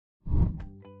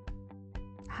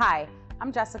Hi,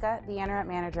 I'm Jessica, the Internet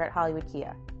Manager at Hollywood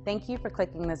Kia. Thank you for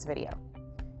clicking this video.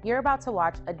 You're about to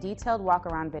watch a detailed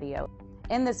walk-around video.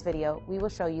 In this video, we will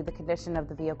show you the condition of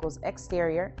the vehicle's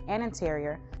exterior and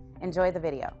interior. Enjoy the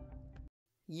video.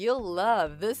 You'll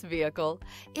love this vehicle.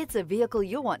 It's a vehicle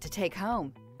you'll want to take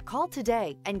home. Call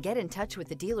today and get in touch with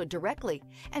the dealer directly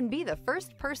and be the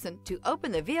first person to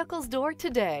open the vehicle's door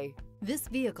today. This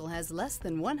vehicle has less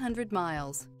than 100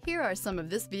 miles. Here are some of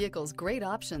this vehicle's great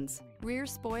options: rear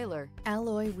spoiler,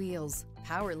 alloy wheels,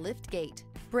 power lift gate,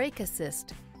 brake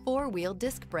assist, four-wheel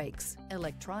disc brakes,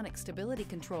 electronic stability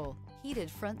control, heated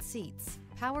front seats,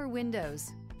 power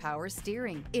windows, power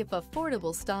steering. If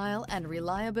affordable style and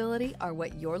reliability are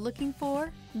what you're looking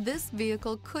for, this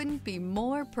vehicle couldn't be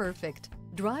more perfect.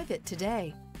 Drive it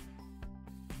today.